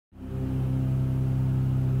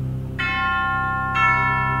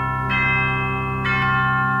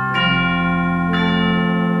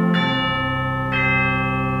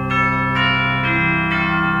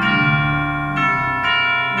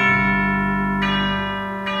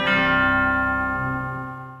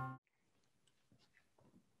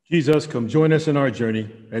Jesus, come join us in our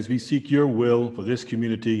journey as we seek your will for this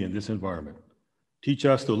community and this environment. Teach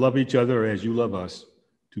us to love each other as you love us,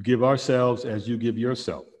 to give ourselves as you give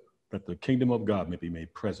yourself, that the kingdom of God may be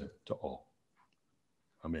made present to all.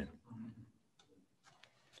 Amen.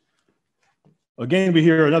 Again, we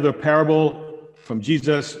hear another parable from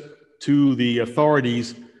Jesus to the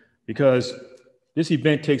authorities, because this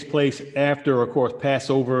event takes place after, of course,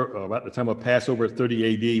 Passover, about the time of Passover,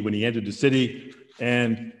 30 AD, when he entered the city.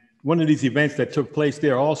 And one of these events that took place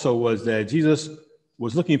there also was that Jesus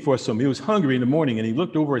was looking for he was hungry in the morning, and he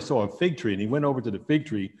looked over and saw a fig tree, and he went over to the fig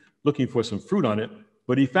tree looking for some fruit on it,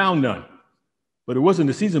 but he found none. But it wasn't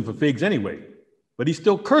the season for figs anyway. But he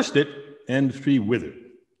still cursed it, and the tree withered.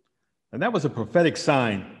 And that was a prophetic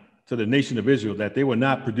sign to the nation of Israel that they were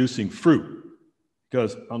not producing fruit,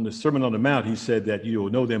 because on the Sermon on the Mount, he said that you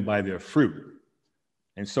will know them by their fruit.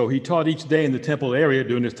 And so he taught each day in the temple area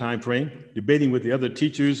during this time frame, debating with the other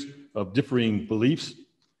teachers of differing beliefs.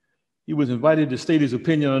 He was invited to state his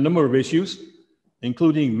opinion on a number of issues,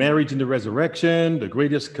 including marriage and the resurrection, the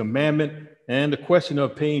greatest commandment, and the question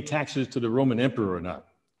of paying taxes to the Roman emperor or not.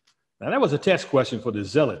 Now, that was a test question for the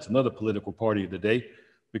Zealots, another political party of the day,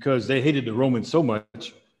 because they hated the Romans so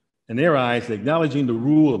much. In their eyes, acknowledging the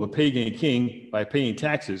rule of a pagan king by paying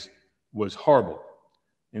taxes was horrible.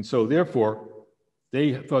 And so, therefore,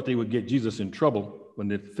 they thought they would get Jesus in trouble when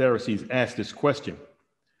the Pharisees asked this question.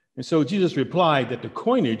 And so Jesus replied that the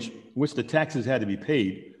coinage in which the taxes had to be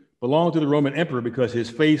paid belonged to the Roman emperor because his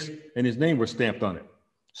face and his name were stamped on it.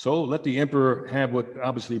 So let the emperor have what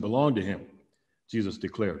obviously belonged to him, Jesus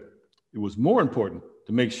declared. It was more important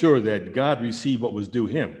to make sure that God received what was due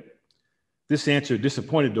him. This answer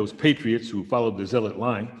disappointed those patriots who followed the zealot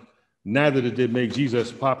line. Neither did it make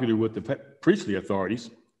Jesus popular with the priestly authorities.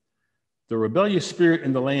 The rebellious spirit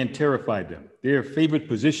in the land terrified them. Their favorite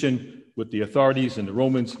position with the authorities and the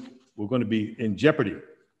Romans were going to be in jeopardy.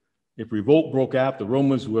 If revolt broke out, the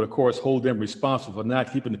Romans would, of course, hold them responsible for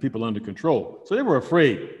not keeping the people under control. So they were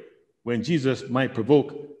afraid when Jesus might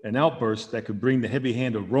provoke an outburst that could bring the heavy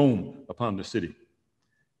hand of Rome upon the city.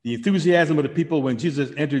 The enthusiasm of the people when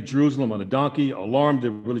Jesus entered Jerusalem on a donkey alarmed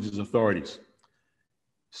the religious authorities.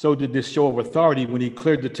 So did this show of authority when he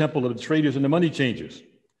cleared the temple of the traders and the money changers.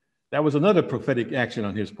 That was another prophetic action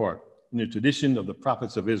on his part in the tradition of the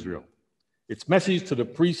prophets of Israel. Its message to the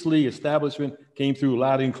priestly establishment came through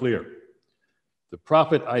loud and clear. The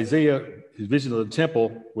prophet Isaiah, his vision of the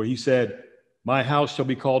temple, where he said, "My house shall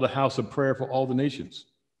be called a house of prayer for all the nations."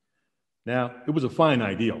 Now, it was a fine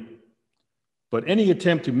ideal, but any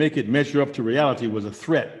attempt to make it measure up to reality was a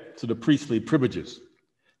threat to the priestly privileges.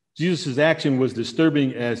 Jesus' action was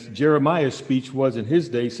disturbing as Jeremiah's speech was in his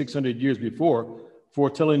day 600 years before,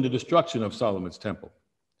 foretelling the destruction of Solomon's temple.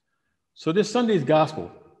 So this Sunday's gospel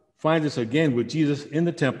finds us again with Jesus in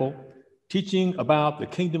the temple, teaching about the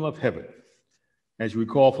kingdom of heaven. As you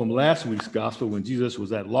recall from last week's gospel, when Jesus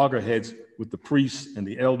was at loggerheads with the priests and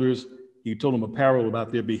the elders, he told them a parable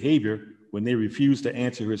about their behavior when they refused to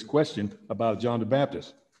answer his question about John the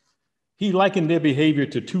Baptist. He likened their behavior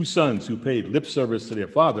to two sons who paid lip service to their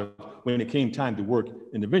father when it came time to work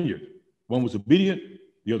in the vineyard. One was obedient,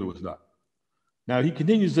 the other was not. Now, he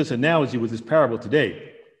continues this analogy with his parable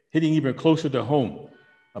today, hitting even closer to home,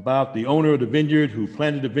 about the owner of the vineyard who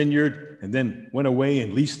planted the vineyard and then went away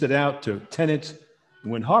and leased it out to tenants.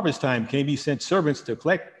 And when harvest time came, he sent servants to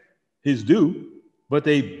collect his due, but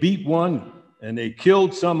they beat one and they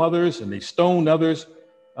killed some others and they stoned others.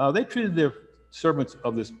 They treated their servants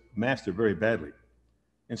of this master very badly.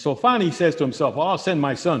 And so finally he says to himself, "Well, I'll send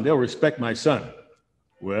my son. They'll respect my son."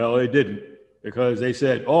 Well, they didn't, because they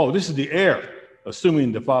said, "Oh, this is the heir,"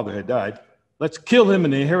 assuming the father had died. "Let's kill him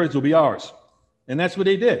and the inheritance will be ours." And that's what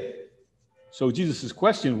they did. So Jesus'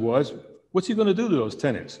 question was, what's he going to do to those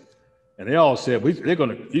tenants? And they all said, he's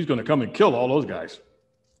going to come and kill all those guys.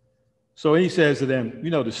 So he says to them,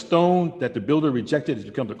 the stone that the builder rejected has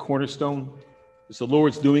become the cornerstone. It's the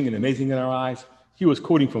Lord's doing and amazing in our eyes. He was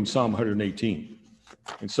quoting from Psalm 118.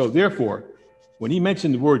 And so therefore, when he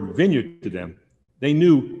mentioned the word vineyard to them, they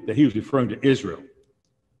knew that he was referring to Israel.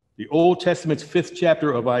 The Old Testament's 5th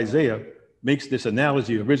chapter of Isaiah makes this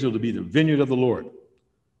analogy of Israel to be the vineyard of the Lord.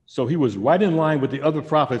 So he was right in line with the other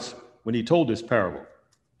prophets when he told this parable.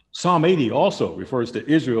 Psalm 80 also refers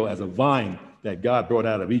to Israel as a vine that God brought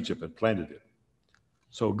out of Egypt and planted it.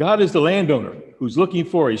 So God is the landowner who's looking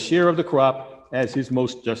for a share of the crop as his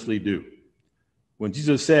most justly due. When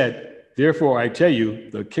Jesus said, "Therefore I tell you,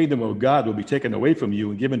 the kingdom of God will be taken away from you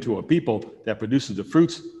and given to a people that produces the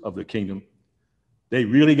fruits of the kingdom," they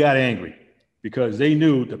really got angry, because they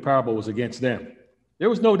knew the parable was against them.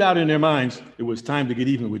 There was no doubt in their minds it was time to get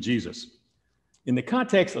even with Jesus. In the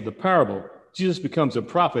context of the parable, Jesus becomes a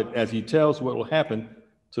prophet as he tells what will happen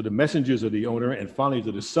to the messengers of the owner and finally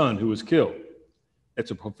to the son who was killed.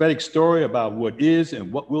 It's a prophetic story about what is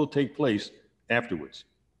and what will take place afterwards.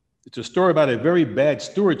 It's a story about a very bad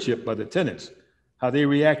stewardship by the tenants, how they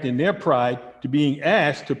react in their pride to being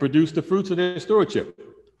asked to produce the fruits of their stewardship.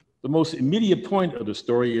 The most immediate point of the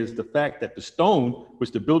story is the fact that the stone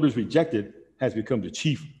which the builders rejected has become the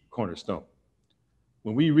chief cornerstone.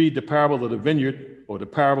 When we read the parable of the vineyard or the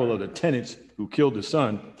parable of the tenants who killed the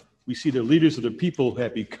son, we see the leaders of the people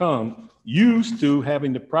have become used to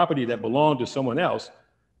having the property that belonged to someone else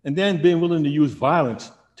and then being willing to use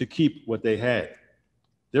violence to keep what they had.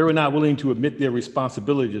 They were not willing to admit their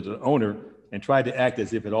responsibility to the owner and tried to act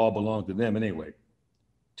as if it all belonged to them anyway.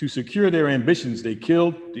 To secure their ambitions, they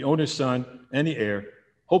killed the owner's son and the heir,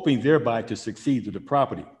 hoping thereby to succeed to the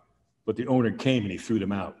property. But the owner came and he threw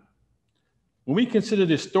them out. When we consider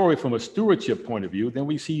this story from a stewardship point of view, then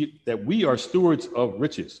we see that we are stewards of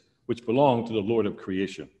riches, which belong to the Lord of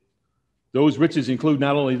creation. Those riches include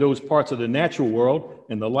not only those parts of the natural world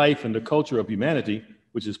and the life and the culture of humanity,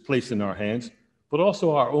 which is placed in our hands, but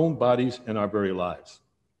also our own bodies and our very lives.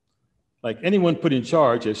 Like anyone put in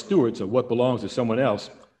charge as stewards of what belongs to someone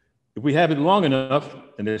else, if we have it long enough,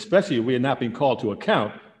 and especially if we are not being called to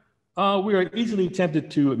account, we are easily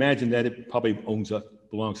tempted to imagine that it probably belongs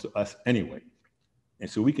to us anyway. And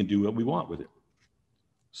so we can do what we want with it.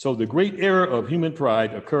 So the great error of human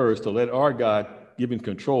pride occurs to let our God, given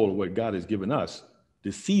control of what God has given us,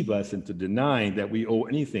 deceive us into denying that we owe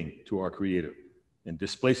anything to our Creator and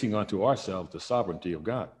displacing onto ourselves the sovereignty of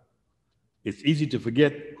God. It's easy to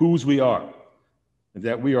forget whose we are and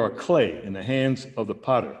that we are clay in the hands of the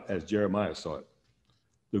potter, as Jeremiah saw it.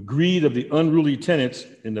 The greed of the unruly tenants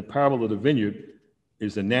in the parable of the vineyard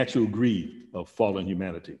is the natural greed of fallen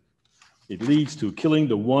humanity. It leads to killing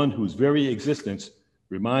the one whose very existence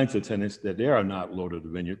reminds the tenants that they are not Lord of the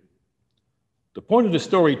vineyard. The point of the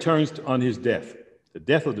story turns on his death, the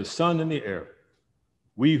death of the son and the heir.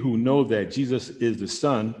 We who know that Jesus is the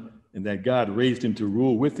son and that God raised him to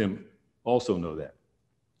rule with him also know that.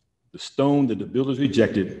 The stone that the builders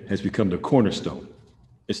rejected has become the cornerstone.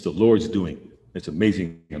 It's the Lord's doing. It's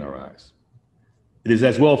amazing in our eyes. It is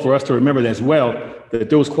as well for us to remember as well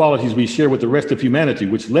that those qualities we share with the rest of humanity,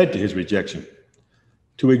 which led to his rejection.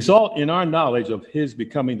 To exalt in our knowledge of his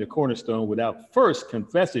becoming the cornerstone without first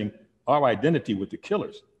confessing our identity with the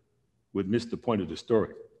killers would miss the point of the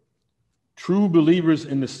story. True believers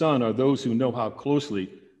in the Son are those who know how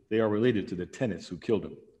closely they are related to the tenants who killed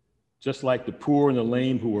him. Just like the poor and the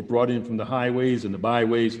lame who were brought in from the highways and the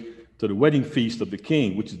byways to the wedding feast of the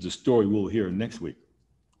king, which is the story we'll hear next week.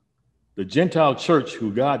 The Gentile church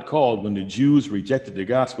who God called when the Jews rejected the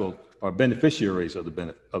gospel are beneficiaries of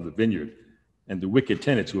the vineyard and the wicked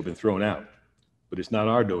tenants who have been thrown out. But it's not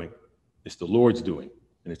our doing, it's the Lord's doing,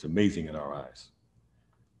 and it's amazing in our eyes.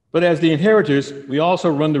 But as the inheritors, we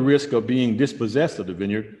also run the risk of being dispossessed of the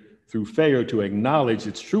vineyard through failure to acknowledge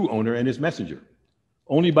its true owner and his messenger.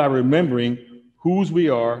 Only by remembering whose we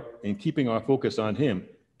are and keeping our focus on him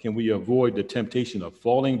can we avoid the temptation of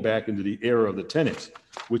falling back into the error of the tenants,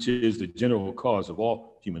 which is the general cause of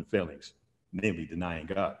all human failings, namely denying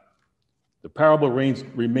God. The parable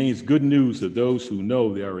remains good news to those who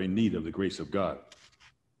know they are in need of the grace of God.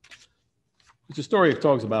 It's a story that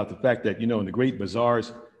talks about the fact that, in the great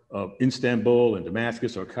bazaars of Istanbul and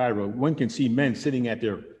Damascus or Cairo, one can see men sitting at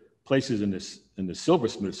their places in the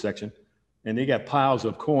silversmith section, and they got piles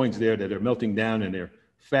of coins there that are melting down and they're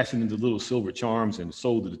fashioned into little silver charms and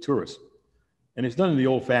sold to the tourists. And it's done in the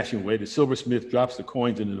old-fashioned way. The silversmith drops the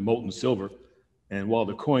coins into the molten silver, and while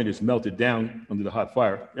the coin is melted down under the hot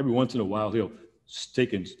fire, every once in a while he'll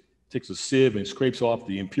takes a sieve and scrapes off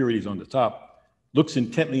the impurities on the top, looks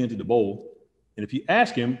intently into the bowl, and if you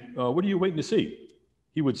ask him, what are you waiting to see?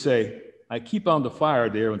 He would say, I keep on the fire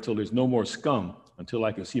there until there's no more scum, until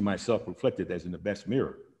I can see myself reflected as in the best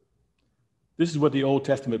mirror. This is what the Old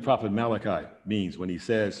Testament prophet Malachi means when he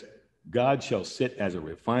says, God shall sit as a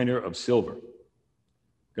refiner of silver.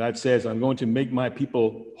 God says, I'm going to make my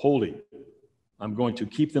people holy. I'm going to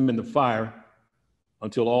keep them in the fire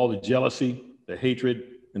until all the jealousy, the hatred,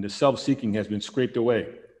 and the self-seeking has been scraped away.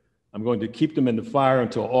 I'm going to keep them in the fire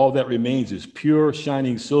until all that remains is pure,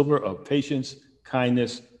 shining silver of patience,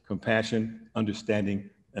 kindness, compassion, understanding,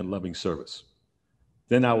 and loving service.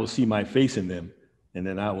 Then I will see my face in them, and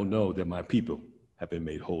then I will know that my people have been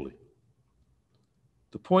made holy.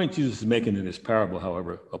 The point Jesus is making in this parable,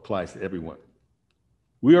 however, applies to everyone.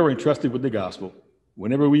 We are entrusted with the gospel.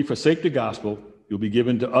 Whenever we forsake the gospel, it will be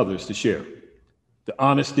given to others to share. The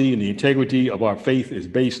honesty and the integrity of our faith is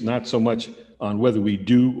based not so much on whether we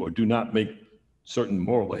do or do not make certain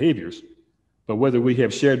moral behaviors, but whether we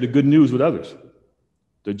have shared the good news with others.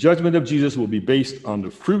 The judgment of Jesus will be based on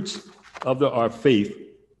the fruits of our faith,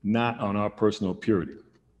 not on our personal purity.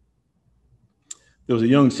 There was a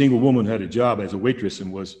young single woman who had a job as a waitress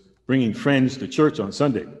and was bringing friends to church on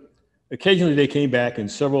Sunday. Occasionally they came back and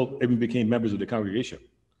several even became members of the congregation.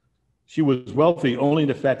 She was wealthy only in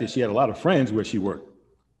the fact that she had a lot of friends where she worked,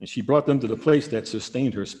 and she brought them to the place that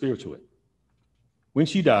sustained her spiritually. When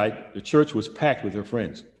she died, the church was packed with her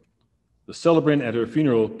friends. The celebrant at her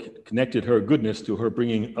funeral connected her goodness to her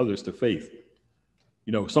bringing others to faith.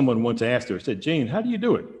 You know, someone once asked her, said, "Jane, how do you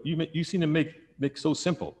do it? You seem to make so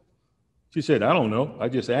simple." She said, "I don't know. I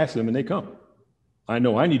just ask them and they come. I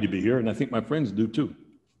know I need to be here, and I think my friends do too."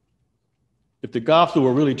 If the gospel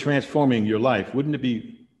were really transforming your life, wouldn't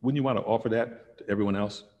you want to offer that to everyone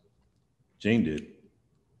else? Jane did.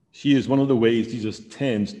 She is one of the ways Jesus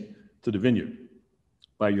tends to the vineyard.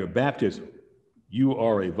 By your baptism, you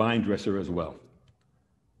are a vine dresser as well.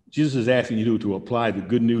 Jesus is asking you to apply the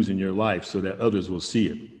good news in your life so that others will see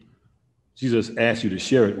it. Jesus asks you to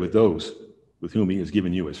share it with those with whom he has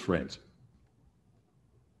given you as friends.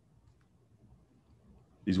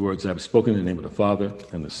 These words I have spoken in the name of the Father,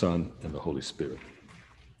 and the Son, and the Holy Spirit.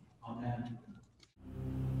 Amen.